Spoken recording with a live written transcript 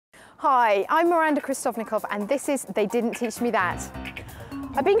Hi, I'm Miranda Krestovnikoff and this is They Didn't Teach Me That.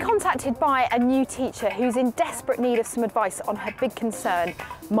 I've been contacted by a new teacher who's in desperate need of some advice on her big concern,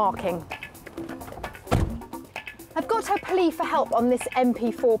 marking. I've got her plea for help on this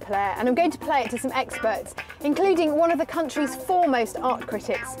MP4 player and I'm going to play it to some experts, including one of the country's foremost art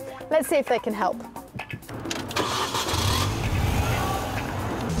critics. Let's see if they can help.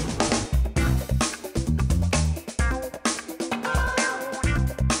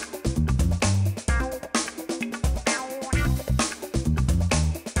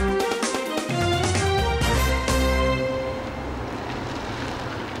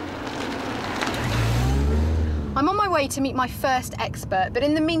 I'm on my way to meet my first expert, but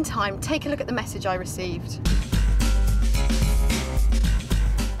in the meantime, take a look at the message I received.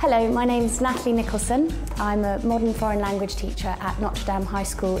 Hello, my name's Natalie Nicholson. I'm a modern foreign language teacher at Notre Dame High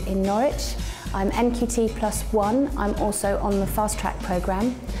School in Norwich. I'm NQT +1. I'm also on the fast track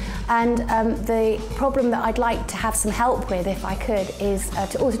programme. And the problem that I'd like to have some help with, if I could, is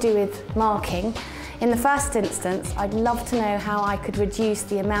all to do with marking. In the first instance, I'd love to know how I could reduce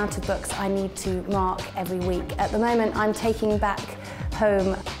the amount of books I need to mark every week. At the moment, I'm taking back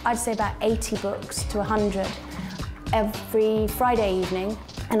home, I'd say about 80 books to 100 every Friday evening,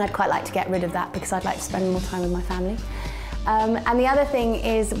 and I'd quite like to get rid of that because I'd like to spend more time with my family. And the other thing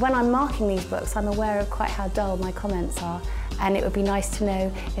is, when I'm marking these books, I'm aware of quite how dull my comments are, and it would be nice to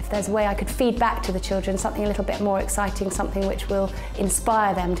know if there's a way I could feed back to the children something a little bit more exciting, something which will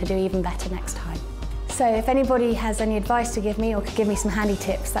inspire them to do even better next time. So if anybody has any advice to give me or could give me some handy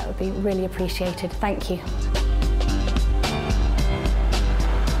tips, that would be really appreciated. Thank you.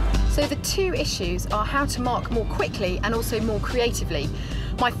 So the two issues are how to mark more quickly and also more creatively.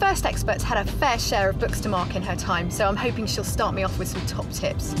 My first expert's had a fair share of books to mark in her time, so I'm hoping she'll start me off with some top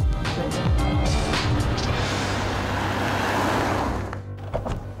tips.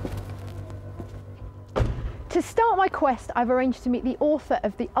 To start my quest, I've arranged to meet the author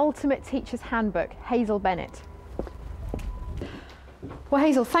of the ultimate Teachers Handbook, Hazel Bennett. Well,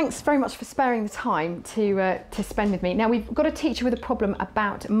 Hazel, thanks very much for sparing the time to spend with me. Now, we've got a teacher with a problem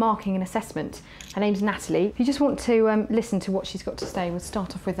about marking and assessment. Her name's Natalie. If you just want to listen to what she's got to say, we'll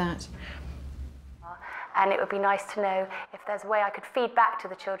start off with that. And it would be nice to know if there's a way I could feed back to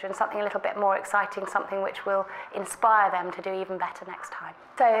the children something a little bit more exciting, something which will inspire them to do even better next time.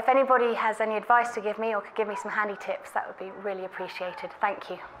 So if anybody has any advice to give me or could give me some handy tips, that would be really appreciated. Thank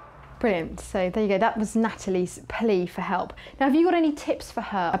you. Brilliant. So there you go. That was Natalie's plea for help. Now, have you got any tips for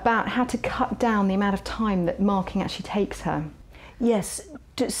her about how to cut down the amount of time that marking actually takes her? Yes,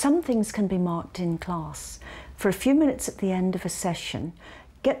 some things can be marked in class. For a few minutes at the end of a session,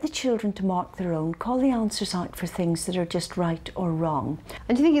 get the children to mark their own, call the answers out for things that are just right or wrong.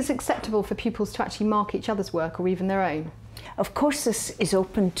 And do you think it's acceptable for pupils to actually mark each other's work or even their own? Of course this is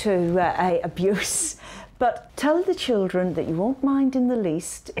open to abuse, but tell the children that you won't mind in the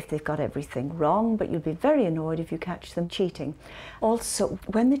least if they've got everything wrong, but you'll be very annoyed if you catch them cheating. Also,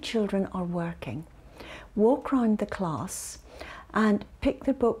 when the children are working, walk round the class and pick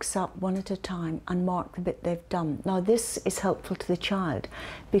their books up one at a time and mark the bit they've done. Now this is helpful to the child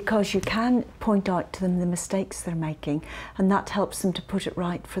because you can point out to them the mistakes they're making and that helps them to put it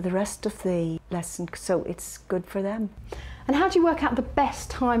right for the rest of the lesson, so it's good for them. And how do you work out the best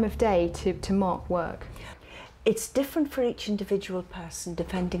time of day to mark work? It's different for each individual person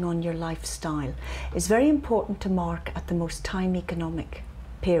depending on your lifestyle. It's very important to mark at the most time economic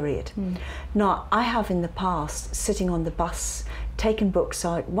period. Now, I have in the past, sitting on the bus, taken books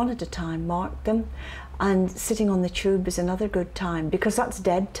out one at a time, marked them, and sitting on the tube is another good time because that's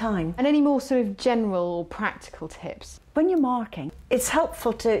dead time. And any more sort of general or practical tips? When you're marking, it's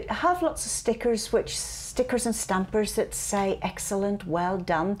helpful to have lots of stickers and stampers that say excellent, well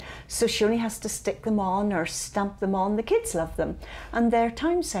done, so she only has to stick them on or stamp them on. The kids love them and they're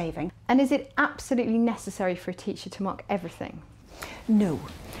time saving. And is it absolutely necessary for a teacher to mark everything? No.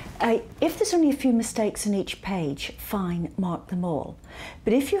 If there's only a few mistakes on each page, fine, mark them all.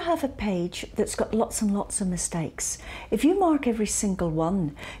 But if you have a page that's got lots and lots of mistakes, if you mark every single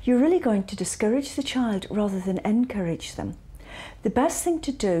one, you're really going to discourage the child rather than encourage them. The best thing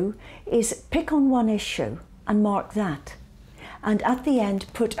to do is pick on one issue and mark that. And at the end,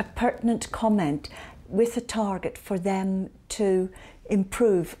 put a pertinent comment with a target for them to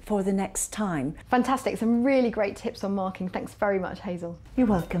improve for the next time. Fantastic, some really great tips on marking. Thanks very much, Hazel. You're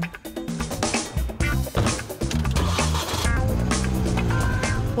welcome.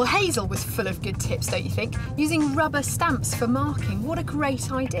 Well, Hazel was full of good tips, don't you think? Using rubber stamps for marking, what a great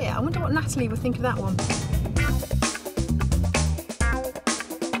idea. I wonder what Natalie would think of that one.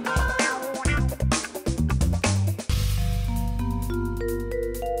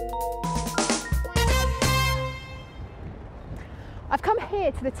 I've come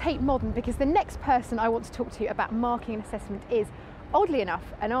here to the Tate Modern because the next person I want to talk to about marking and assessment is, oddly enough,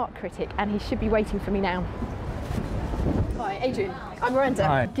 an art critic, and he should be waiting for me now. Hi, Adrian. I'm Miranda.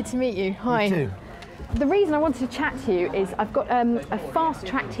 Hi. Good to meet you. Hi. You too. The reason I wanted to chat to you is I've got a fast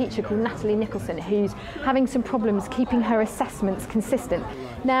track teacher called Natalie Nicholson who's having some problems keeping her assessments consistent.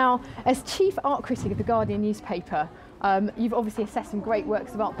 Now, as chief art critic of the Guardian newspaper, you've obviously assessed some great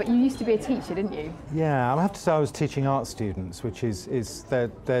works of art, but you used to be a teacher, didn't you? Yeah, I have to say I was teaching art students, which is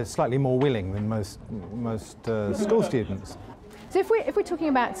they're slightly more willing than most school students. So if we're talking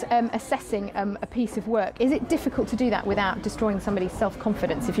about assessing a piece of work, is it difficult to do that without destroying somebody's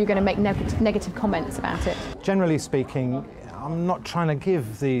self-confidence if you're going to make negative comments about it? Generally speaking, I'm not trying to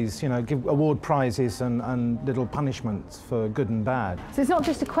give these, give award prizes and little punishments for good and bad. So it's not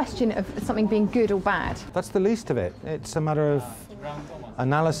just a question of something being good or bad? That's the least of it. It's a matter of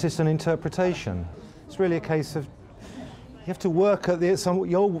analysis and interpretation. It's really a case of you have to work at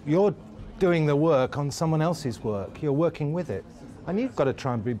you're doing the work on someone else's work. You're working with it. And you've got to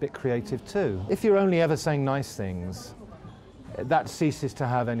try and be a bit creative too. If you're only ever saying nice things, that ceases to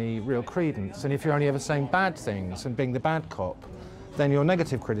have any real credence. And if you're only ever saying bad things and being the bad cop, then your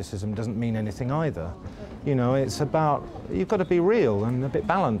negative criticism doesn't mean anything either. It's about, you've got to be real and a bit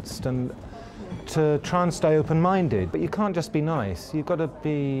balanced and to try and stay open-minded. But you can't just be nice. You've got to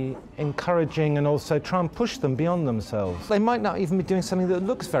be encouraging and also try and push them beyond themselves. They might not even be doing something that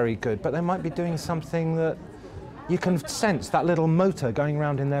looks very good, but they might be doing something that you can sense that little motor going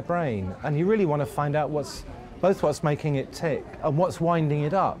around in their brain. And you really want to find out what's making it tick and what's winding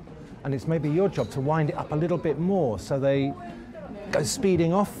it up. And it's maybe your job to wind it up a little bit more so they go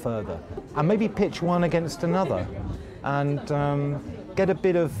speeding off further. And maybe pitch one against another and get a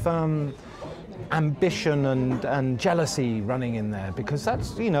bit of ambition and jealousy running in there, because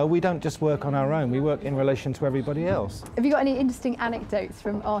that's, we don't just work on our own, we work in relation to everybody else. Have you got any interesting anecdotes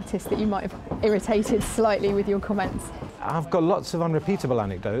from artists that you might have irritated slightly with your comments? I've got lots of unrepeatable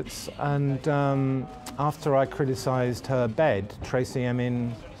anecdotes, and after I criticised her bed, Tracy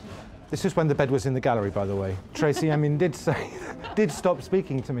Emin, this is when the bed was in the gallery, by the way, Tracy Emin did stop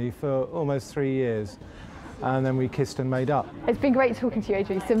speaking to me for almost 3 years. And then we kissed and made up. It's been great talking to you,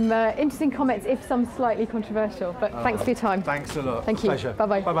 Adrian. Some interesting comments, if some slightly controversial, but thanks for your time. Thanks a lot. Thank you. Pleasure.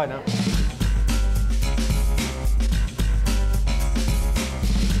 Bye-bye. Bye-bye now.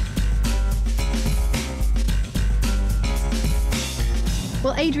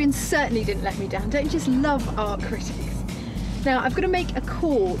 Well, Adrian certainly didn't let me down. Don't you just love art critics? Now, I've got to make a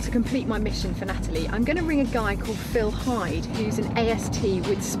call to complete my mission for Natalie. I'm going to ring a guy called Phil Hyde, who's an AST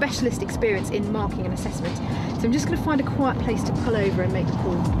with specialist experience in marking and assessment. So I'm just going to find a quiet place to pull over and make the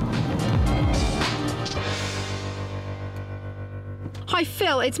call. Hi,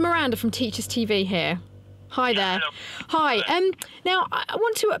 Phil. It's Miranda from Teachers TV here. Hi there. Hi. Now, I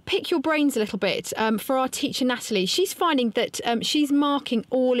want to pick your brains a little bit for our teacher, Natalie. She's finding that she's marking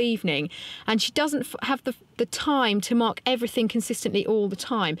all evening and she doesn't have the time to mark everything consistently all the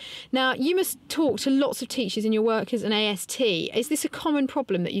time. Now, you must talk to lots of teachers in your work as an AST. Is this a common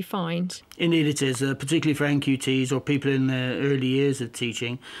problem that you find? Indeed it is, particularly for NQTs or people in their early years of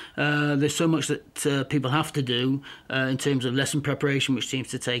teaching. There's so much that people have to do in terms of lesson preparation, which seems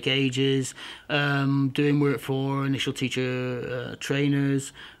to take ages, doing work for initial teacher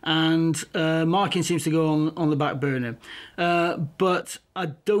trainers, and marking seems to go on the back burner. But I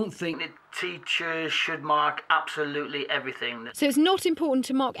don't think that teachers should mark absolutely everything. So it's not important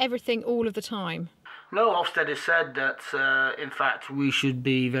to mark everything all of the time? No, Ofsted has said that, in fact, we should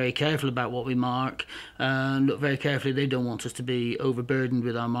be very careful about what we mark and look very carefully. They don't want us to be overburdened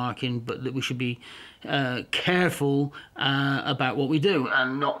with our marking, but that we should be careful about what we do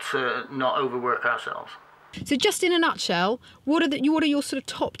and not overwork ourselves. So just in a nutshell, what are your sort of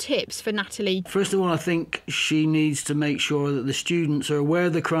top tips for Natalie? First of all, I think she needs to make sure that the students are aware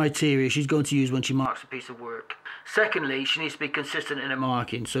of the criteria she's going to use when she marks a piece of work. Secondly, she needs to be consistent in her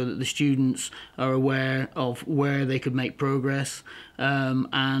marking so that the students are aware of where they could make progress,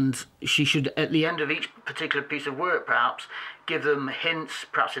 and she should, at the end of each particular piece of work perhaps, give them hints,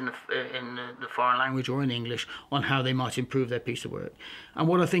 perhaps in the foreign language or in English, on how they might improve their piece of work. And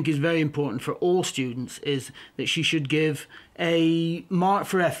what I think is very important for all students is that she should give a mark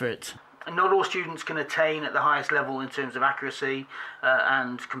for effort. And not all students can attain at the highest level in terms of accuracy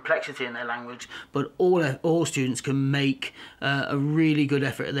and complexity in their language, but all students can make a really good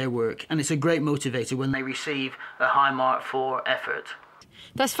effort at their work. And it's a great motivator when they receive a high mark for effort.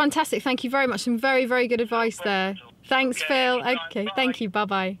 That's fantastic. Thank you very much. Some very, very good advice there. Thanks, Phil. Okay, thank you.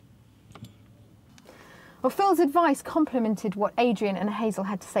 Bye-bye. Well, Phil's advice complemented what Adrian and Hazel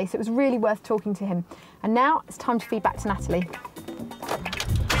had to say, so it was really worth talking to him. And now it's time to feed back to Natalie.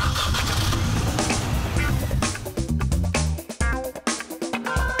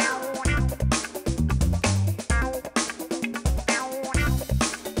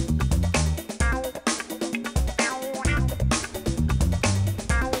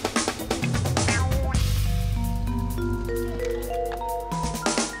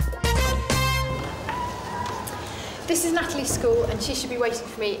 lovely school and she should be waiting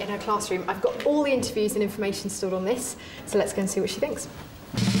for me in her classroom. I've got all the interviews and information stored on this, so let's go and see what she thinks.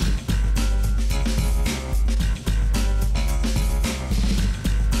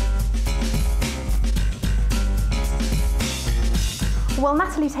 While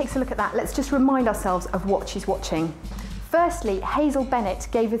Natalie takes a look at that, let's just remind ourselves of what she's watching. Firstly, Hazel Bennett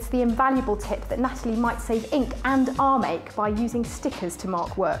gave us the invaluable tip that Natalie might save ink and armache by using stickers to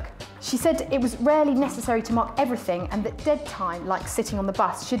mark work. She said it was rarely necessary to mark everything and that dead time, like sitting on the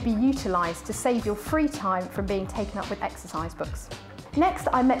bus, should be utilised to save your free time from being taken up with exercise books. Next,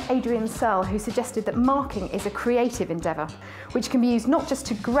 I met Adrian Searle, who suggested that marking is a creative endeavour, which can be used not just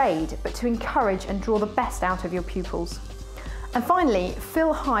to grade, but to encourage and draw the best out of your pupils. And finally,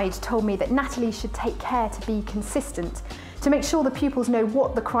 Phil Hyde told me that Natalie should take care to be consistent, to make sure the pupils know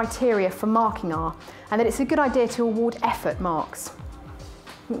what the criteria for marking are, and that it's a good idea to award effort marks.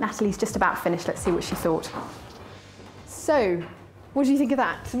 I think Natalie's just about finished. Let's see what she thought. So, what do you think of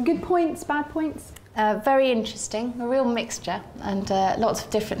that? Some good points, bad points? Very interesting, a real mixture, and lots of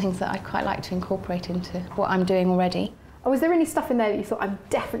different things that I'd quite like to incorporate into what I'm doing already. Oh, was there any stuff in there that you thought, I'm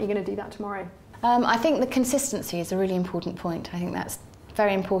definitely going to do that tomorrow? I think the consistency is a really important point. I think that's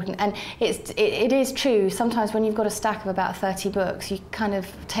very important, and it is true. Sometimes when you've got a stack of about 30 books, you kind of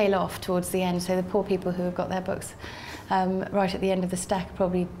tail off towards the end, so the poor people who have got their books right at the end of the stack are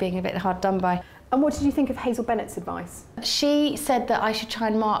probably being a bit hard done by. And what did you think of Hazel Bennett's advice? She said that I should try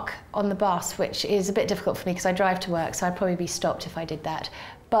and mark on the bus, which is a bit difficult for me because I drive to work, so I'd probably be stopped if I did that.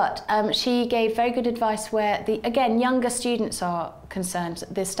 But she gave very good advice where, again, younger students are concerned.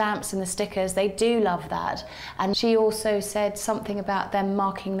 The stamps and the stickers, they do love that. And she also said something about them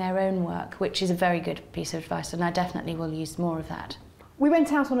marking their own work, which is a very good piece of advice, and I definitely will use more of that. We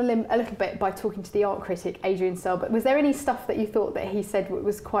went out on a limb a little bit by talking to the art critic, Adrian Searle, but was there any stuff that you thought that he said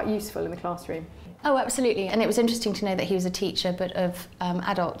was quite useful in the classroom? Oh, absolutely. And it was interesting to know that he was a teacher, but of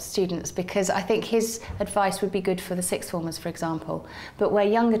adult students, because I think his advice would be good for the sixth formers, for example. But where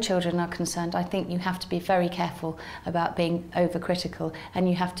younger children are concerned, I think you have to be very careful about being overcritical, and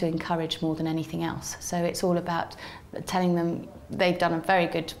you have to encourage more than anything else. So it's all about telling them they've done a very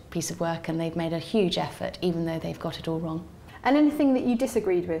good piece of work and they've made a huge effort, even though they've got it all wrong. And anything that you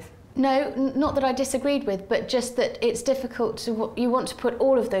disagreed with? No, not that I disagreed with, but just that it's difficult to, you want to put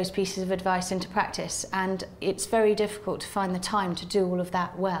all of those pieces of advice into practice, and it's very difficult to find the time to do all of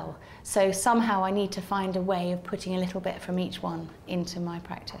that well. So somehow I need to find a way of putting a little bit from each one into my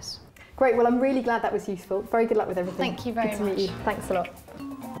practice. Great, well I'm really glad that was useful. Very good luck with everything. Thank you very much. Good to meet you. Thanks a lot.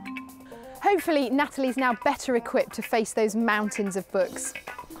 Hopefully Natalie's now better equipped to face those mountains of books.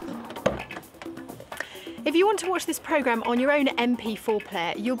 If you want to watch this programme on your own MP4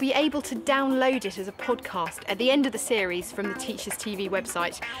 player, you'll be able to download it as a podcast at the end of the series from the Teachers TV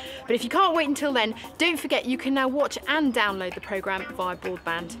website. But if you can't wait until then, don't forget you can now watch and download the programme via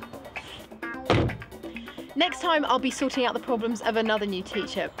broadband. Next time I'll be sorting out the problems of another new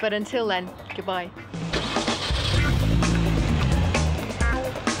teacher, but until then, goodbye.